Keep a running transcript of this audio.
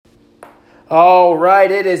All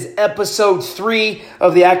right, it is episode 3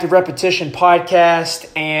 of the Active Repetition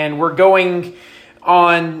podcast, and we're going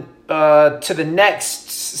on to the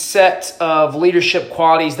next set of leadership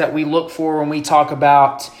qualities that we look for when we talk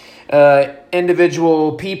about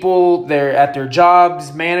individual people. They're at their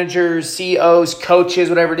jobs, managers, CEOs, coaches,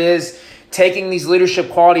 whatever it is, taking these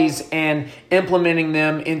leadership qualities and implementing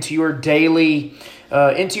them into your daily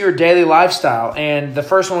lifestyle. And the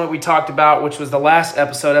first one that we talked about, which was the last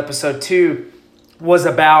episode 2, was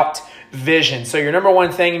about vision. So your number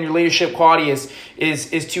one thing in your leadership quality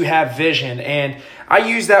is to have vision. And I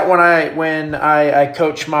use that when I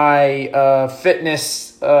coach my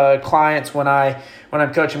fitness clients, when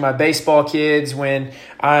I'm coaching my baseball kids, when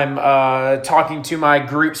I'm talking to my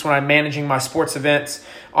groups, when I'm managing my sports events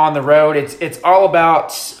on the road. It's all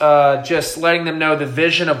about just letting them know the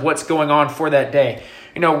vision of what's going on for that day.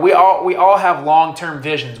 You know, we all have long-term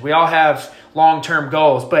visions. We all have long-term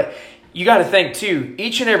goals, but you got to think too,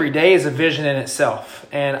 each and every day is a vision in itself.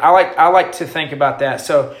 And I like to think about that.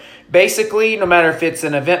 So basically, no matter if it's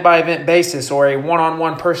an event-by-event basis or a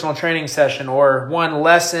one-on-one personal training session or one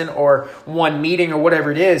lesson or one meeting or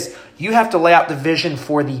whatever it is, you have to lay out the vision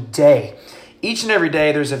for the day. Each and every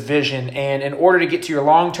day there's a vision, and in order to get to your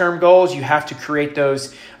long-term goals, you have to create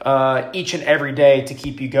those each and every day to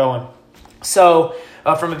keep you going. So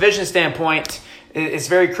from a vision standpoint, it's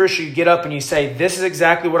very crucial you get up and you say, this is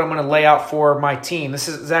exactly what I'm going to lay out for my team. This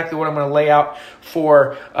is exactly what I'm going to lay out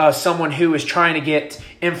for someone who is trying to get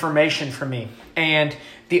information from me. And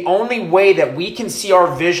the only way that we can see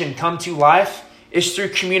our vision come to life is through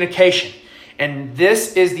communication. And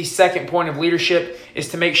this is the second point of leadership, is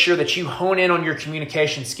to make sure that you hone in on your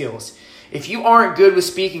communication skills. If you aren't good with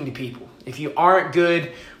speaking to people, if you aren't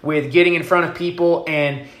good with getting in front of people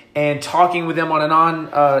and talking with them on a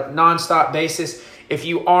nonstop basis, if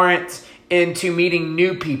you aren't into meeting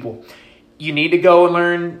new people, you need to go and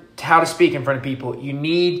learn how to speak in front of people. You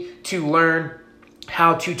need to learn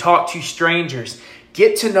how to talk to strangers.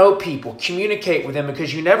 Get to know people, communicate with them,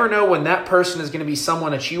 because you never know when that person is going to be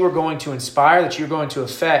someone that you are going to inspire, that you're going to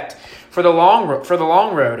affect for the long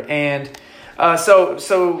road. And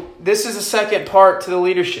so this is the second part to the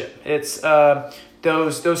leadership. It's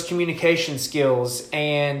those communication skills.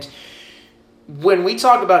 And when we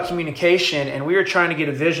talk about communication and we are trying to get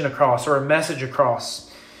a vision across or a message across,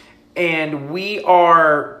 and we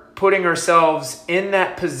are putting ourselves in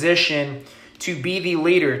that position to be the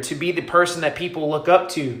leader, to be the person that people look up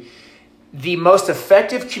to, the most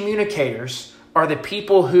effective communicators are the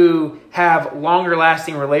people who have longer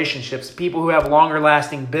lasting relationships, people who have longer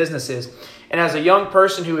lasting businesses. And as a young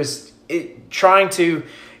person who is trying to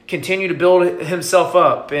continue to build himself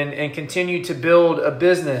up and continue to build a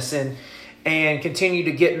business and continue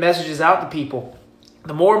to get messages out to people,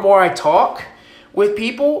 the more and more I talk with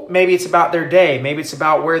people, maybe it's about their day, maybe it's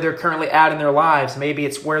about where they're currently at in their lives, maybe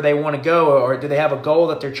it's where they want to go, or do they have a goal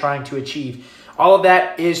that they're trying to achieve. All of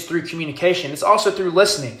that is through communication. It's also through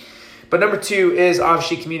listening. But number 2 is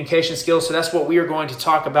obviously communication skills. So that's what we are going to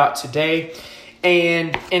talk about today.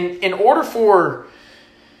 And in order for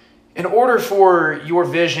your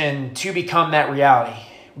vision to become that reality,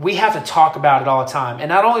 we have to talk about it all the time. And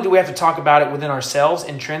not only do we have to talk about it within ourselves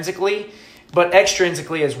intrinsically, but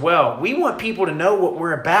extrinsically as well. We want people to know what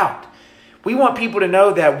we're about. We want people to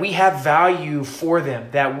know that we have value for them,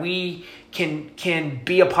 that we can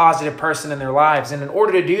be a positive person in their lives. And in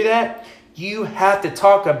order to do that, you have to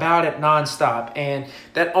talk about it nonstop. And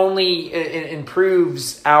that only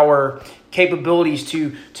improves our capabilities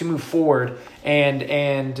to move forward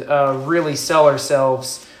and really sell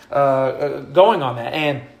ourselves going on that.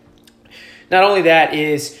 And not only that,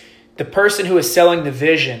 is the person who is selling the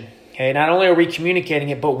vision. Okay, not only are we communicating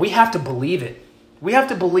it, but we have to believe it. We have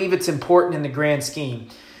to believe it's important in the grand scheme.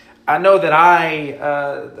 I know that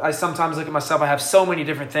I sometimes look at myself. I have so many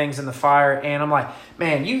different things in the fire, and I'm like,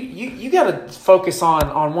 man, you got to focus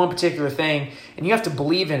on one particular thing, and you have to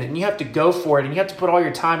believe in it, and you have to go for it, and you have to put all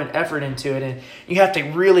your time and effort into it, and you have to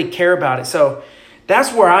really care about it. So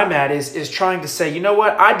that's where I'm at, is trying to say, you know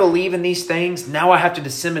what, I believe in these things. Now I have to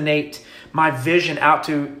disseminate my vision out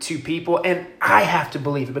to people, and I have to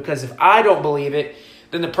believe it, because if I don't believe it,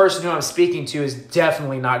 then the person who I'm speaking to is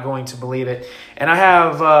definitely not going to believe it. And I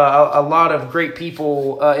have a lot of great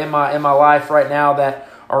people in my life right now that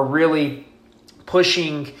are really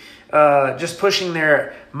pushing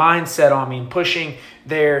their mindset on me and pushing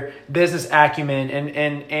their business acumen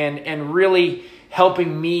and really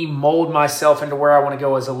helping me mold myself into where I want to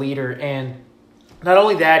go as a leader. And not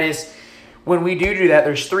only that, is when we do that,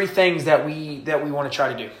 there's 3 things that we want to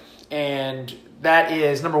try to do. And that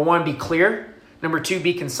is, number 1, be clear. Number 2,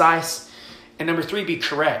 be concise. And number 3, be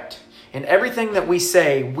correct. And everything that we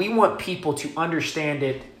say, we want people to understand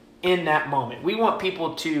it in that moment. We want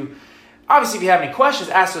people to, obviously, if you have any questions,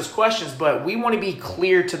 ask those questions, but we want to be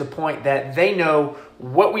clear to the point that they know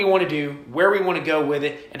what we want to do, where we want to go with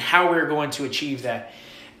it, and how we're going to achieve that.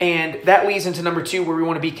 And that leads into number 2, where we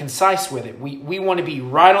want to be concise with it. We want to be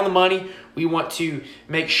right on the money. We want to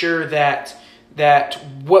make sure that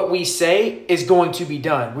what we say is going to be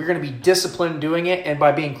done. We're going to be disciplined doing it, and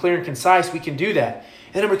by being clear and concise, we can do that.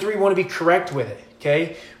 And number 3, we want to be correct with it.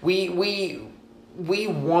 Okay, we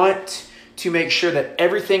want to make sure that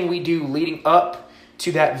everything we do leading up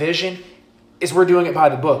to that vision is we're doing it by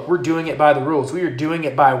the book. We're doing it by the rules. We are doing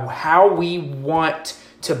it by how we want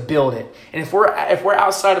to build it. And if we're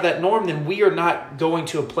outside of that norm, then we are not going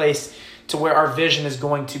to a place to where our vision is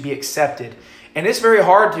going to be accepted. And it's very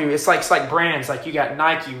hard to. It's like brands. Like you got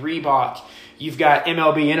Nike, Reebok, you've got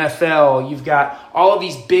MLB, NFL, you've got all of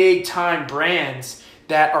these big time brands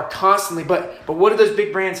that are constantly. But what do those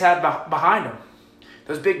big brands have behind them?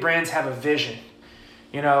 Those big brands have a vision.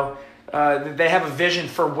 You know, they have a vision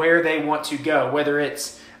for where they want to go, whether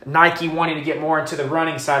it's Nike wanting to get more into the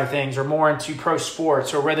running side of things or more into pro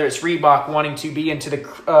sports, or whether it's Reebok wanting to be into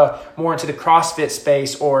the more into the CrossFit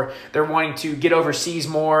space, or they're wanting to get overseas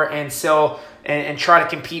more and sell and try to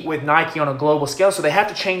compete with Nike on a global scale. So they have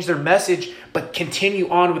to change their message, but continue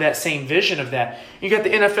on with that same vision of that. You got the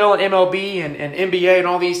NFL and MLB and NBA and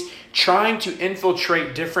all these trying to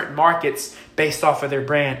infiltrate different markets based off of their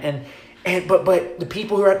brand. But the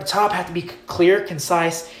people who are at the top have to be clear,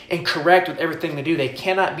 concise, and correct with everything they do. They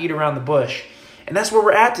cannot beat around the bush. And that's where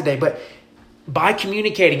we're at today. But by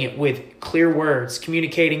communicating it with clear words,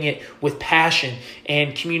 communicating it with passion,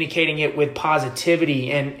 and communicating it with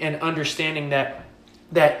positivity, and understanding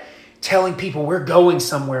that telling people we're going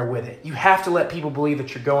somewhere with it. You have to let people believe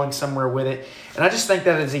that you're going somewhere with it. And I just think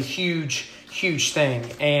that is a huge, huge thing.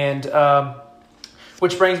 And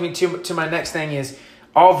which brings me to my next thing is,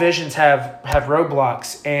 all visions have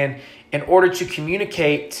roadblocks, and in order to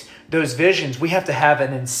communicate those visions, we have to have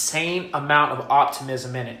an insane amount of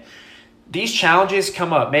optimism in it. These challenges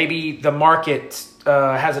come up. Maybe the market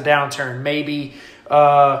has a downturn. Maybe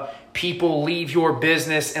people leave your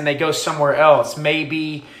business and they go somewhere else.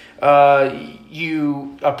 Maybe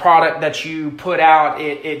a product that you put out,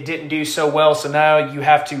 it didn't do so well, so now you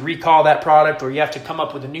have to recall that product, or you have to come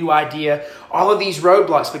up with a new idea. All of these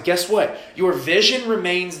roadblocks. But guess what? Your vision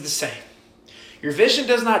remains the same. Your vision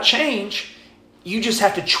does not change. You just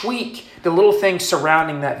have to tweak the little things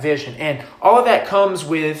surrounding that vision. And all of that comes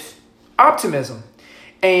with optimism.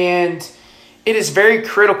 And it is very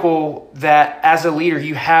critical that as a leader,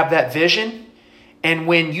 you have that vision. And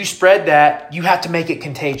when you spread that, you have to make it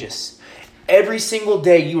contagious. Every single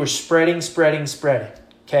day you are spreading.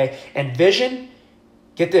 Okay? And vision,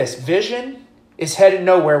 get this, vision is headed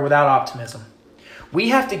nowhere without optimism. We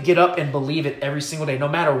have to get up and believe it every single day, no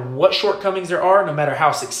matter what shortcomings there are, no matter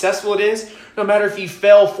how successful it is, no matter if you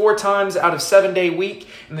fail 4 times out of 7-day week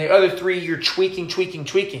and the other 3 you're tweaking.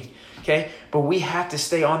 Okay? But we have to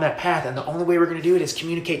stay on that path. And the only way we're going to do it is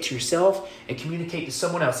communicate to yourself and communicate to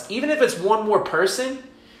someone else. Even if it's one more person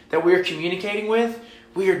that we're communicating with,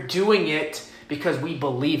 we are doing it because we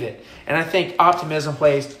believe it. And I think optimism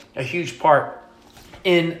plays a huge part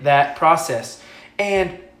in that process.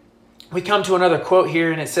 And we come to another quote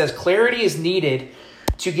here, and it says, clarity is needed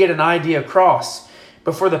to get an idea across.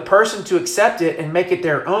 But for the person to accept it and make it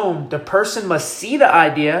their own, the person must see the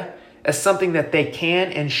idea as something that they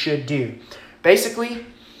can and should do. Basically,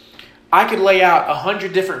 I could lay out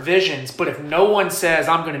 100 different visions, but if no one says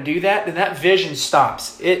I'm going to do that, then that vision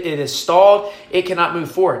stops. It is stalled. It cannot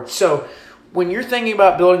move forward. So when you're thinking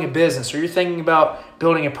about building a business, or you're thinking about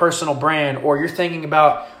building a personal brand, or you're thinking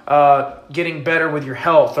about getting better with your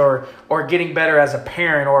health, or getting better as a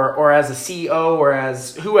parent, or as a CEO, or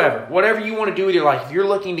as whoever, whatever you want to do with your life, you're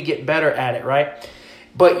looking to get better at it, right?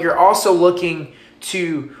 But you're also looking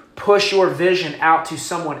to push your vision out to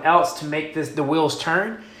someone else to make the wheels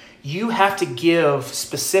turn. You have to give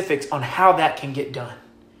specifics on how that can get done.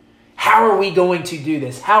 How are we going to do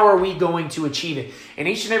this? How are we going to achieve it? And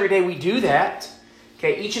each and every day we do that,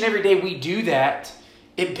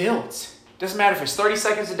 it builds. Doesn't matter if it's 30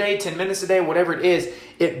 seconds a day, 10 minutes a day, whatever it is,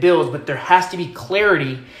 it builds. But there has to be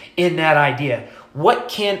clarity in that idea. What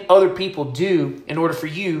can other people do in order for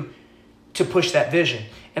you to push that vision?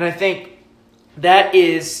 And I think that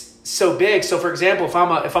is so big. So for example, if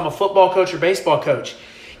I'm a football coach or baseball coach,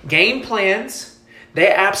 game plans,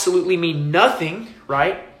 they absolutely mean nothing,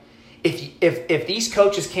 right? If these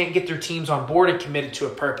coaches can't get their teams on board and committed to a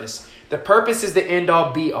purpose. The purpose is the end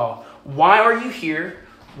all be all. Why are you here?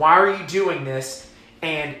 Why are you doing this?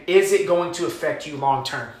 And is it going to affect you long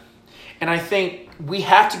term? And I think we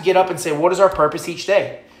have to get up and say, what is our purpose each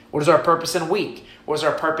day? What is our purpose in a week? What is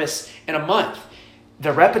our purpose in a month?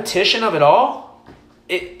 The repetition of it all,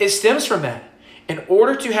 it stems from that. In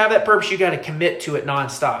order to have that purpose, you got to commit to it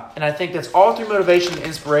nonstop. And I think that's all through motivation and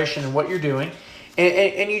inspiration and what you're doing.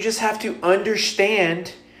 And you just have to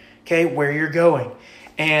understand, okay, where you're going.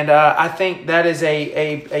 And I think that is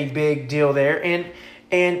a big deal there.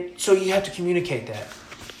 And so you have to communicate that.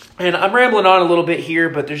 And I'm rambling on a little bit here,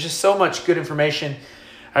 but there's just so much good information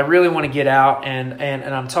I really want to get out, and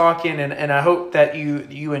I'm talking, and I hope that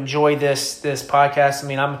you enjoy this podcast. I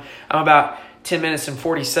mean, I'm about 10 minutes and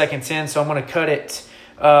 40 seconds in, so I'm going to cut it.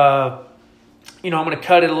 I'm going to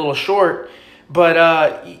cut it a little short.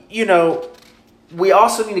 But we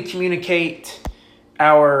also need to communicate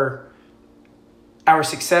our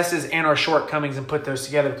successes and our shortcomings and put those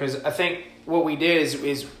together, because I think what we did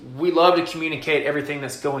is we love to communicate everything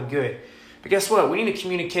that's going good. But guess what? We need to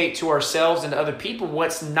communicate to ourselves and to other people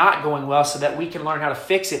what's not going well so that we can learn how to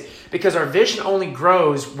fix it, because our vision only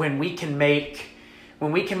grows when we can make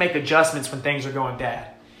adjustments when things are going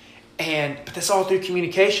bad. But that's all through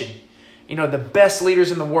communication. The best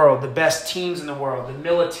leaders in the world, the best teams in the world, the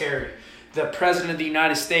military, the president of the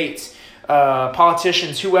United States,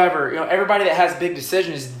 politicians, whoever, everybody that has big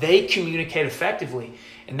decisions, they communicate effectively.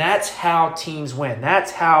 And that's how teams win.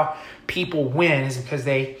 That's how people win, is because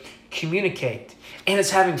they communicate. And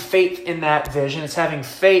it's having faith in that vision. It's having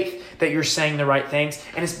faith that you're saying the right things,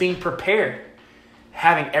 and it's being prepared.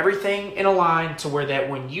 Having everything in a line to where that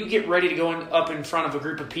when you get ready to go up in front of a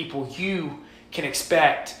group of people, you can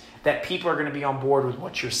expect that people are going to be on board with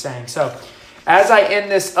what you're saying. So as I end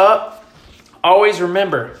this up, always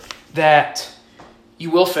remember that you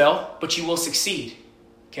will fail, but you will succeed.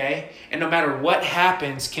 Okay? And no matter what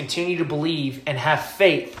happens, continue to believe and have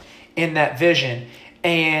faith in that vision.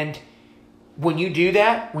 And when you do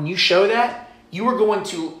that, when you show that, you are going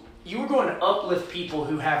to uplift people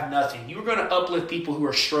who have nothing. You are going to uplift people who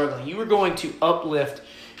are struggling. You are going to uplift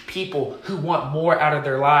people who want more out of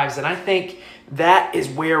their lives. And I think that is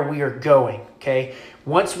where we are going. Okay?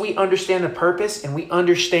 Once we understand the purpose and we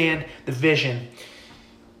understand the vision,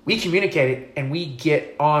 we communicate it and we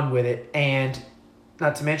get on with it. And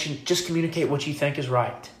not to mention, just communicate what you think is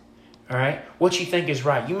right. All right? What you think is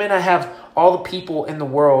right. You may not have all the people in the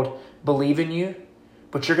world believe in you,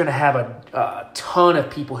 but you're going to have a ton of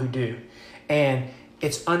people who do. And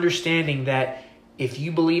it's understanding that if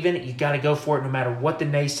you believe in it, you got to go for it no matter what the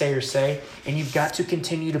naysayers say. And you've got to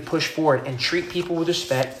continue to push forward and treat people with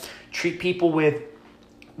respect. Treat people with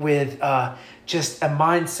just a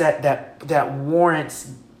mindset that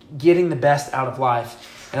warrants getting the best out of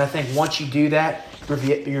life. And I think once you do that,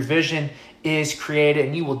 your vision is created,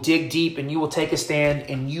 and you will dig deep and you will take a stand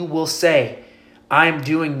and you will say, I'm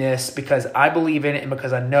doing this because I believe in it and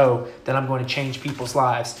because I know that I'm going to change people's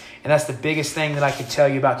lives. And that's the biggest thing that I can tell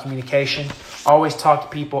you about communication. Always talk to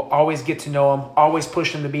people, always get to know them, always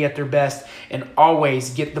push them to be at their best, and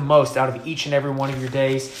always get the most out of each and every one of your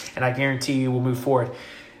days. And I guarantee you will move forward.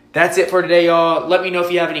 That's it for today, y'all. Let me know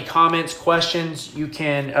if you have any comments, questions. You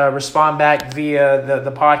can respond back via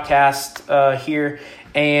the podcast here.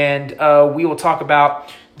 And we will talk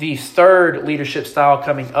about the third leadership style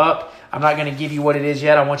coming up. I'm not going to give you what it is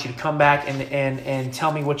yet. I want you to come back and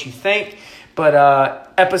tell me what you think.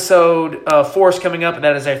 But episode 4 is coming up, and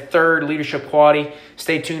that is our third leadership quality.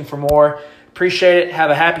 Stay tuned for more. Appreciate it.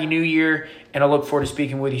 Have a happy new year, and I look forward to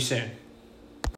speaking with you soon.